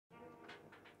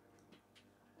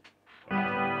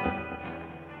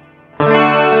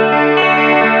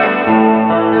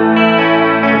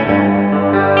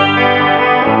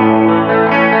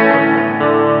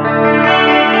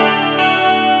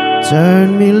Turn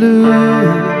me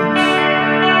loose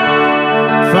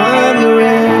from your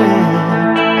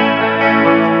hand.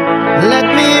 Let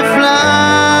me fly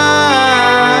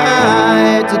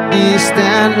to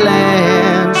distant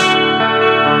lands,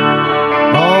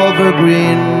 over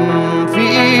green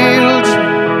fields,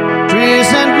 trees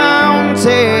and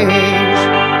mountains,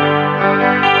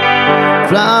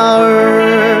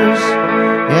 flowers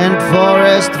and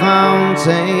forest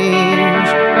fountains.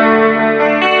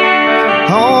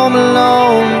 Home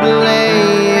along the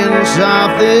lanes of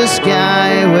the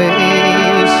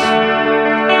skyways,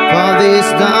 for this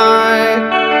dark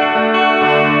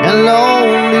and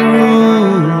lonely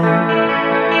room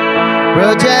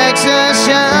projects a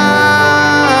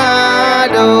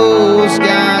shadows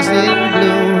cast in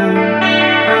gloom,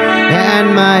 and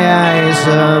my eyes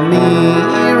are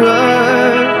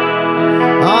mirror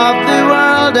of the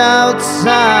world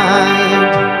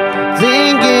outside,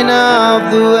 thinking of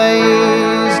the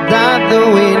ways that the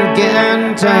wind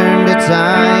can turn the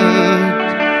tide,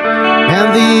 and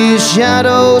these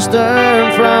shadows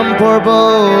turn from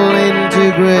purple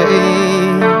into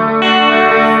gray.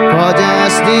 For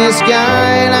just this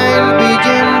skyline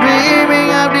pigeon dreaming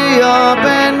of the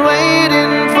open,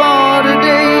 waiting for the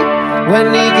day when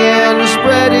he can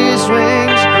spread his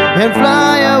wings and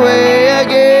fly away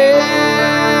again.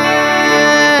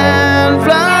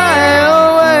 Fly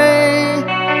away,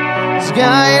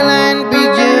 skyline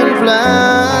pigeon, fly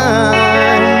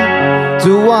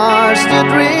towards the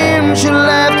dreams you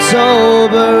left so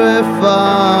very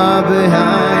far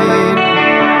behind.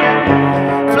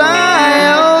 Fly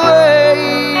away,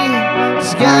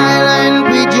 skyline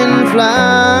pigeon,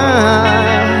 fly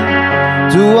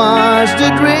towards the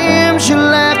dreams you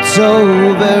left so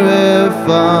very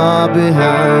far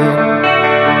behind.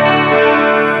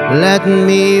 Let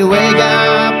me wake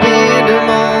up in the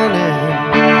morning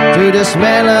to the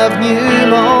smell of new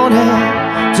morning,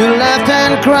 to laugh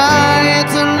and cry,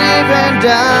 to live and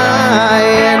die,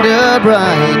 and the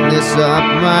brightness of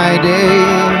my day.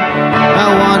 I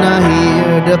wanna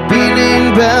hear the pealing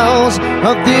bells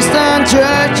of distant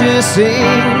churches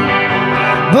sing,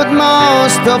 but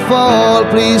most of all,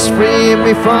 please free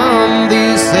me from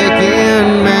this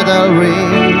aching metal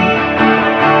ring,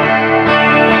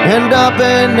 and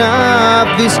open up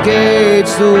this cage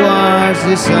towards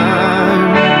the sun.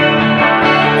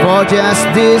 For just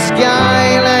this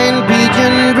skyline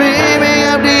pigeon dreaming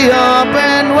of the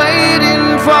open,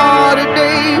 waiting for the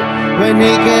day when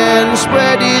he can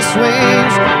spread his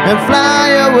wings and fly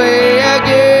away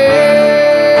again.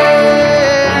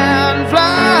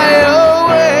 Fly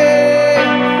away,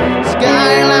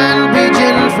 skyline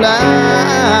pigeon,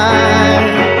 fly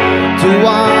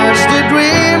towards the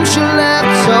dreams you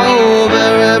left so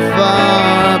very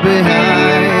far behind.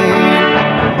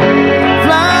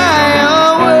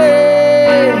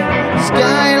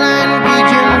 Skyline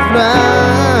pigeon,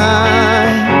 fly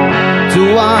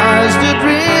towards the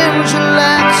dreams you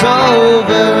left so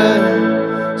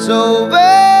very